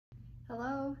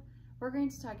Hello, we're going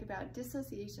to talk about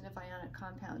dissociation of ionic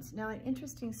compounds. Now, an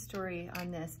interesting story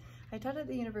on this. I taught at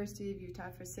the University of Utah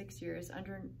for 6 years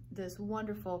under this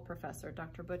wonderful professor,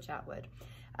 Dr. Butch Atwood.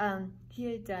 He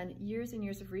had done years and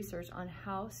years of research on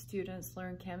how students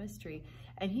learn chemistry,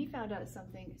 and he found out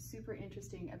something super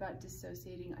interesting about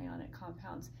dissociating ionic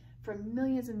compounds from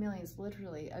millions and millions,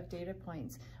 literally, of data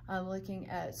points, looking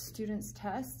at students'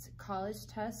 tests, college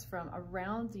tests from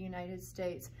around the United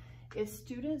States. If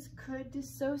students could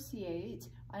dissociate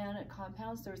ionic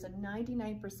compounds, there was a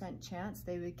 99% chance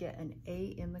they would get an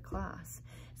A in the class.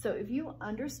 So if you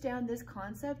understand this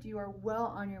concept, you are well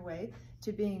on your way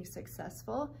to being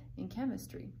successful in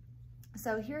chemistry.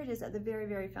 So here it is at the very,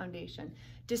 very foundation.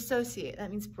 Dissociate, that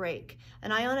means break.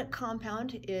 An ionic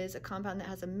compound is a compound that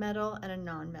has a metal and a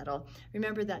nonmetal.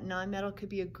 Remember that nonmetal could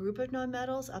be a group of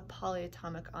nonmetals, a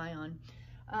polyatomic ion.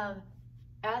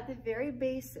 At the very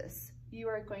basis, you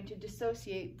are going to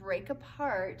dissociate, break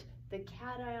apart the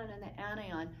cation and the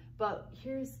anion. But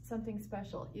here's something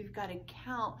special. You've got to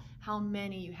count how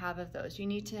many you have of those. You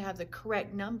need to have the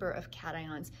correct number of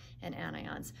cations and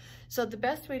anions. So the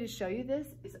best way to show you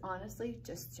this is honestly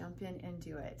just jump in and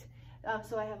do it.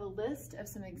 So I have a list of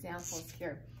some examples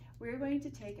here. We're going to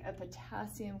take a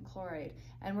potassium chloride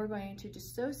and we're going to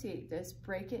dissociate this,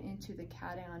 break it into the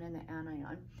cation and the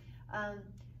anion.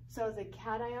 So the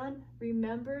cation,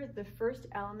 remember the first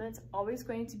element's always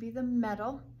going to be the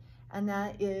metal, and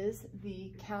that is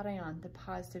the cation, the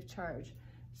positive charge.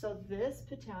 So this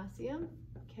potassium,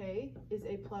 okay, is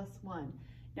a +1.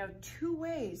 Now, two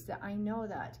ways that I know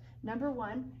that. Number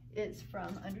one, it's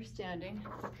from understanding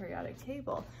the periodic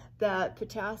table, that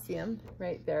potassium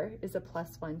right there is a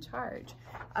 +1 charge.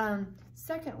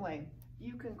 Second way,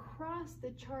 you can cross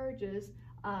the charges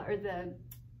or the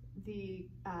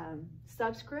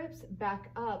subscripts back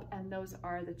up, and those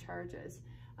are the charges.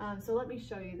 So let me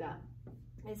show you that.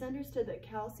 It's understood that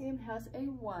calcium has a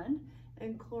 1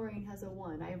 and chlorine has a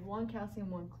 1. I have 1 calcium,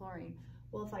 1 chlorine.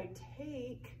 Well, if I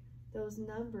take those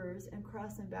numbers and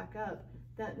cross them back up,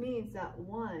 that means that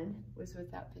 1 was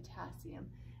with that potassium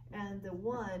and the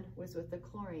 1 was with the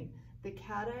chlorine. The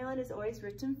cation is always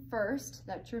written first,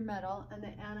 that's your metal, and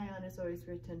the anion is always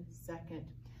written second.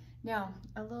 Now,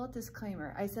 a little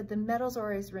disclaimer. I said the metal's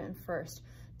always written first.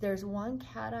 There's one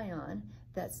cation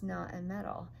that's not a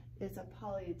metal. It's a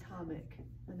polyatomic,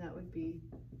 and that would be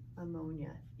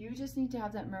ammonia. You just need to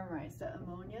have that memorized, that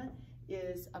ammonia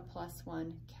is a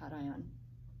 +1 cation.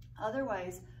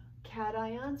 Otherwise,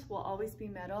 cations will always be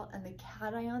metal, and the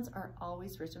cations are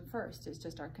always written first. It's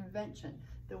just our convention,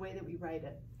 the way that we write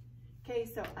it. Okay,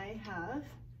 so I have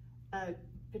a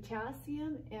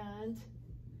potassium and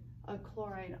a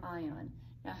chloride ion.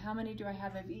 Now, how many do I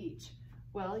have of each?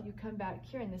 Well, you come back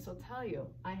here and this will tell you.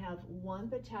 I have 1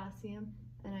 potassium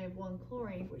and I have 1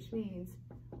 chlorine, which means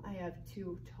I have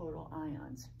 2 total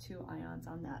ions, 2 ions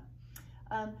on that.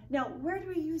 Now, where do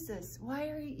we use this? Why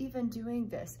are you even doing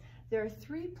this? There are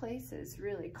 3 places,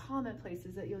 really common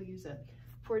places that you'll use it.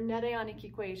 For net ionic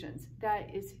equations,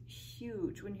 that is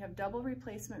huge. When you have double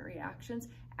replacement reactions,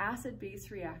 acid-base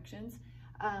reactions,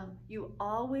 you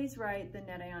always write the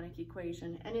net ionic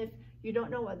equation. And if you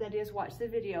don't know what that is, watch the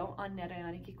video on net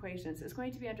ionic equations. It's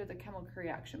going to be under the chemical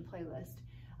reaction playlist.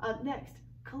 Next,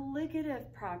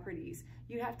 colligative properties.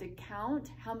 You have to count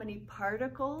how many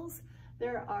particles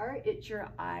there are. It's your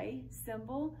I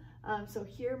symbol. So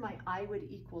here my I would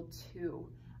equal 2.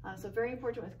 So very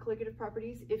important with colligative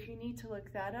properties. If you need to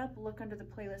look that up, look under the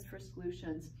playlist for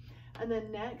solutions. And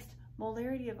then next,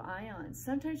 molarity of ions.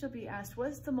 Sometimes you'll be asked,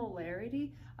 what's the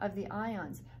molarity of the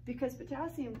ions? Because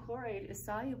potassium chloride is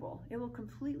soluble. It will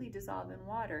completely dissolve in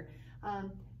water.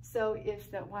 So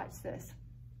if that, watch this.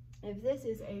 If this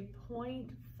is a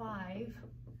 0.5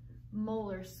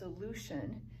 molar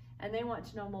solution, and they want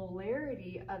to know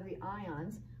molarity of the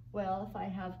ions, well, if I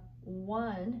have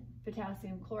 1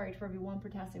 potassium chloride, for every 1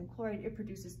 potassium chloride, it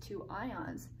produces 2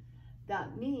 ions.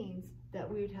 That means that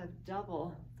we would have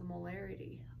double the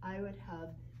molarity. I would have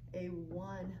a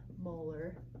 1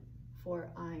 molar for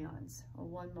ions, or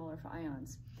 1 molar for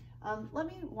ions. Let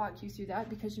me walk you through that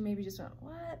because you maybe just went,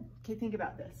 what? Okay, think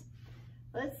about this.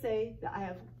 Let's say that I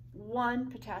have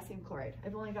 1 potassium chloride.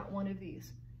 I've only got 1 of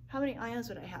these. How many ions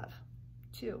would I have?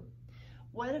 2.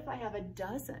 What if I have a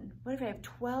dozen? What if I have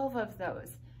 12 of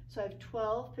those? So I have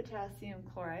 12 potassium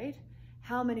chloride.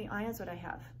 How many ions would I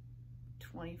have?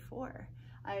 24.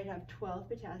 I would have 12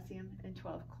 potassium and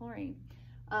 12 chlorine.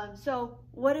 So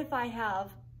what if I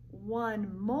have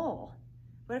 1 mole?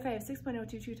 What if I have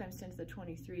 6.022 times 10 to the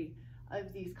 23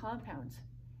 of these compounds?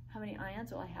 How many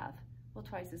ions will I have? Well,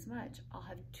 twice as much. I'll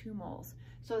have 2 moles.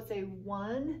 So it's a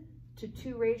 1 to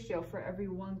 2 ratio. For every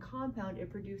 1 compound, it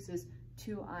produces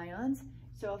 2 ions.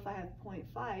 So if I have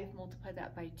 0.5, multiply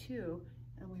that by 2,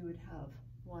 and we would have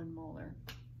 1 molar.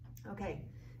 Okay,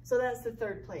 so that's the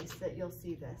third place that you'll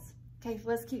see this. Okay,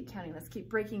 let's keep counting. Let's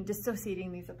keep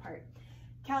dissociating these apart.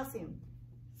 Calcium.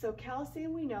 So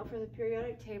calcium, we know from the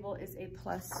periodic table, is a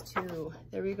 +2.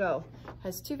 There we go.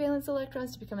 Has 2 valence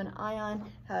electrons to become an ion,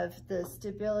 have the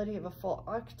stability of a full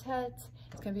octet.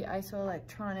 It's going to be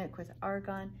isoelectronic with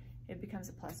argon. It becomes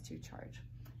a +2 charge.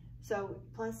 So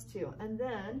 +2. And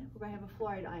then we're going to have a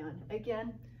fluoride ion.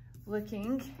 Again,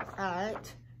 looking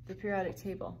at the periodic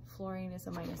table, fluorine is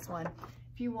a -1.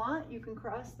 If you want, you can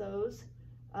cross those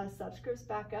subscripts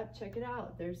back up. Check it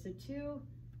out. There's the 2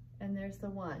 and there's the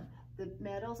 1. The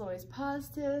metal's always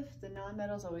positive, the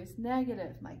non-metal's always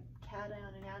negative, my cation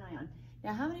and anion.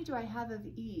 Now, how many do I have of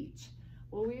each?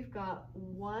 Well, we've got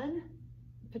one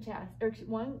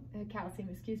calcium,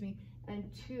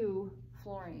 and 2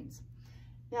 fluorines.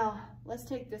 Now, let's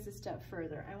take this a step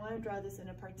further. I want to draw this in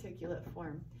a particulate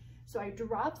form. So I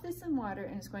drop this in water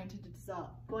and it's going to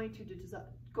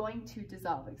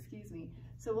dissolve, excuse me.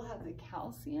 So we'll have the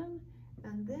calcium,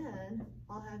 and then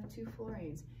I'll have 2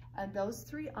 fluorines. And those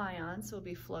 3 ions will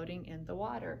be floating in the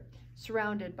water,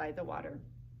 surrounded by the water.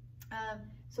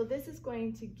 So this is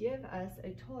going to give us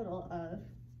a total of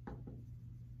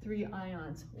 3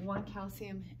 ions, 1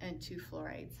 calcium and 2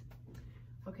 fluorides.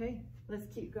 Okay, let's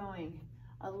keep going.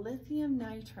 A lithium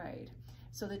nitride.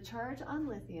 So the charge on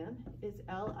lithium is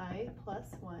Li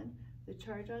 +1. The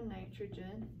charge on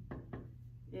nitrogen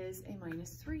is a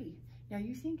 -3. Now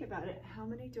you think about it, how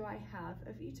many do I have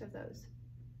of each of those?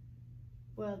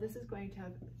 Well, this is going to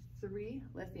have 3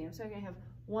 lithiums. So I'm going to have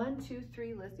 1, 2,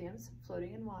 3 lithiums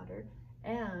floating in water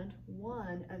and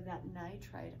 1 of that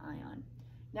nitride ion.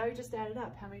 Now we just added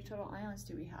up. How many total ions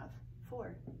do we have?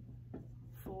 4.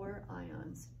 4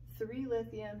 ions. 3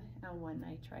 lithium and 1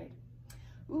 nitride.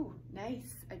 Ooh,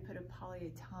 nice. I put a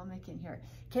polyatomic in here.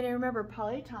 Can you remember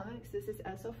polyatomics? This is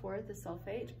SO4, the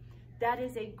sulfate. That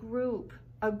is a group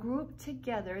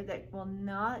together that will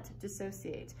not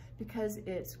dissociate because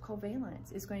it's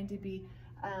covalent. It's going to be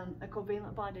a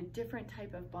covalent bond, a different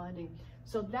type of bonding.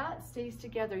 So that stays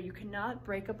together. You cannot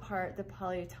break apart the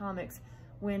polyatomics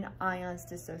when ions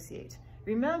dissociate.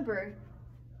 Remember,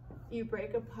 you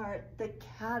break apart the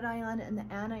cation and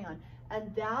the anion,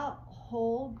 and that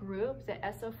whole group, the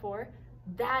SO4,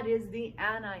 that is the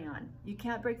anion. You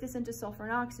can't break this into sulfur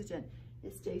and oxygen.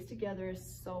 It stays together as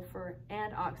sulfur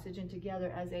and oxygen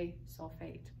together as a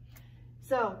sulfate.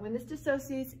 So when this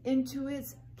dissociates into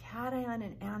its cation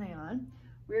and anion,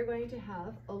 we're going to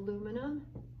have aluminum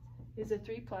is a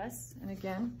 3+, and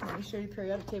again, let me show you the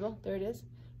periodic table. There it is.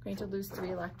 Going to lose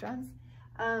 3 electrons.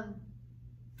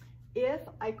 If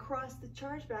I cross the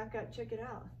charge back up, check it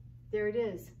out. There it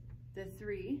is, the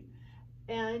 3.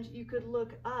 And you could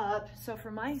look up, so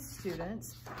for my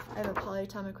students, I have a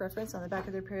polyatomic reference on the back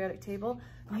of their periodic table.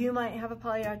 You might have a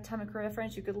polyatomic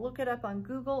reference. You could look it up on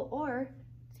Google, or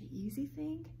the easy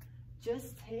thing,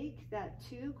 just take that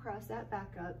 2, cross that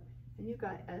back up, and you've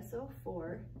got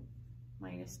SO4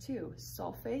 -2.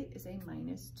 Sulfate is a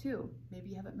 -2. Maybe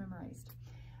you have it memorized.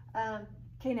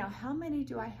 Okay, now how many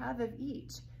do I have of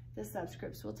each? The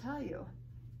subscripts will tell you.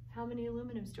 How many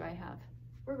aluminums do I have?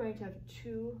 We're going to have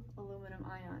 2 aluminum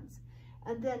ions.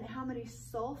 And then how many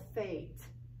sulfate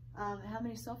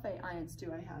ions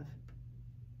do I have?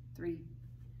 3.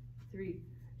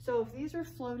 So if these are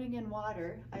floating in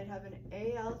water, I'd have an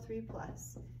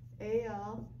Al3+,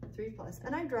 Al3+.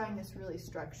 And I'm drawing this really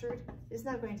structured. It's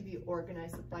not going to be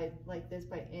organized like this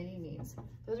by any means.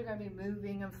 Those are going to be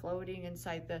moving and floating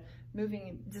inside the,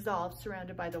 dissolved,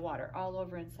 surrounded by the water, all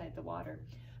over inside the water.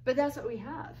 But that's what we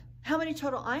have. How many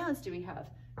total ions do we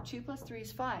have? 2 + 3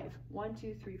 is 5. 1,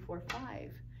 2, 3, 4,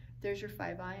 5. There's your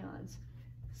 5 ions.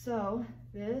 So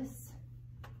this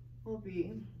will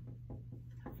be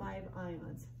 5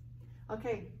 ions.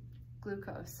 Okay,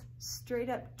 glucose. Straight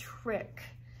up trick.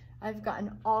 I've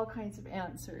gotten all kinds of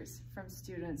answers from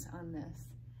students on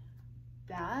this.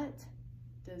 That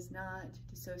does not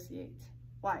dissociate.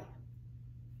 Why?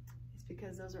 It's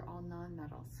because those are all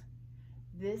nonmetals.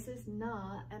 This is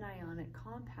not an ionic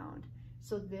compound.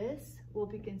 So this will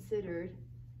be considered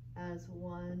as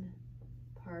 1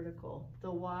 particle.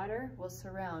 The water will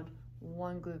surround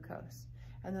 1 glucose,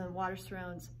 and then the water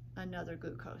surrounds another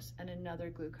glucose and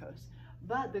another glucose.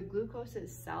 But the glucose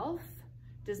itself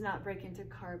does not break into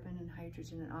carbon and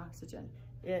hydrogen and oxygen.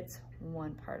 It's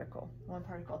 1 particle, 1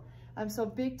 particle. So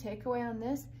big takeaway on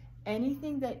this,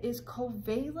 anything that is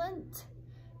covalent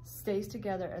stays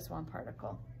together as 1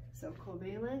 particle. So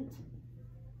covalent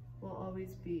will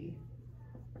always be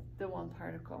the 1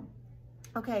 particle.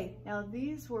 Okay, now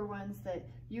these were ones that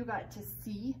you got to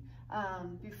see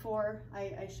before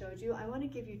I showed you. I want to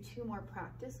give you two more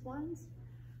practice ones.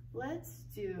 Let's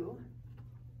do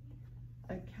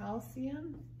a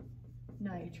calcium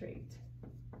nitrate.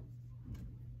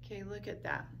 Okay, look at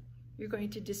that. You're going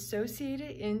to dissociate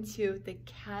it into the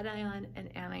cation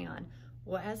and anion.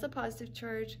 What has the positive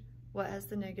charge? What has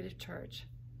the negative charge?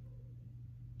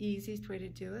 Easiest way to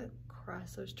do it,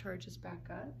 cross those charges back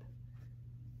up.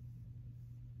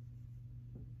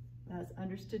 That's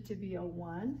understood to be a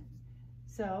 1.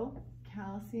 So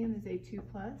calcium is a 2+.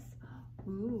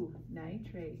 Ooh,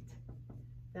 nitrate.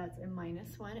 That's a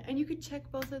 -1. And you could check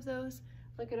both of those.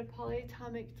 Look at a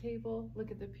polyatomic table,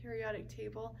 look at the periodic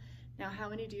table. Now, how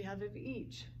many do you have of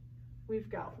each? We've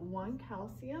got 1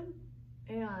 calcium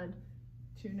and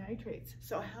 2 nitrates.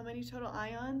 So how many total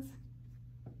ions?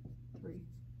 3.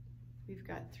 We've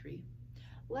got 3.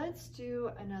 Let's do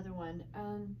another one.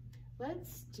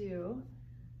 Let's do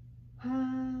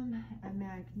a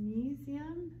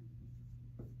magnesium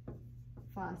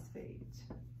phosphate.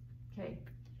 Okay,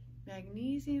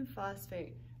 magnesium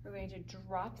phosphate. We're going to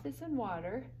drop this in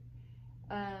water,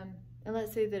 and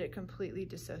let's say that it completely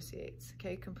dissociates,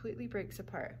 okay, completely breaks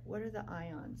apart. What are the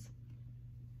ions?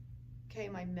 Okay,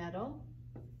 my metal,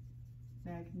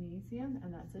 magnesium,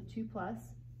 and that's a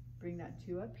 2+. Bring that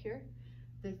 2 up here.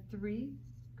 The 3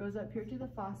 goes up here to the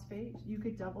phosphate. You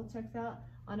could double check that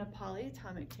on a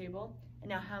polyatomic table. And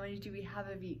now how many do we have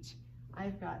of each?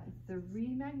 I've got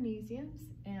 3 magnesiums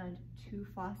and 2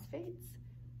 phosphates.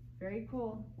 Very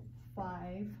cool.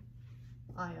 5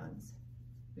 ions.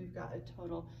 We've got a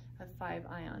total of 5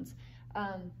 ions.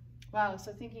 Wow,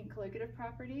 so thinking colligative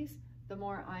properties, the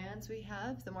more ions we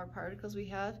have, the more particles we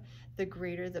have, the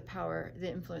greater the power,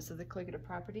 the influence of the colligative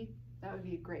property. That would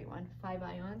be a great one, 5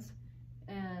 ions.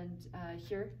 And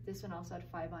here, this one also had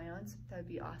 5 ions. That would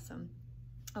be awesome.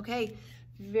 Okay,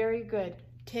 very good.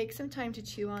 Take some time to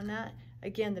chew on that.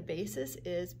 Again, the basis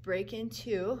is break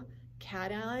into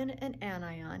cation and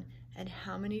anion. And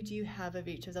how many do you have of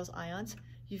each of those ions?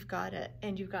 You've got it,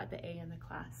 and you've got the A in the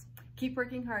class. Keep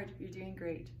working hard. You're doing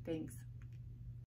great. Thanks.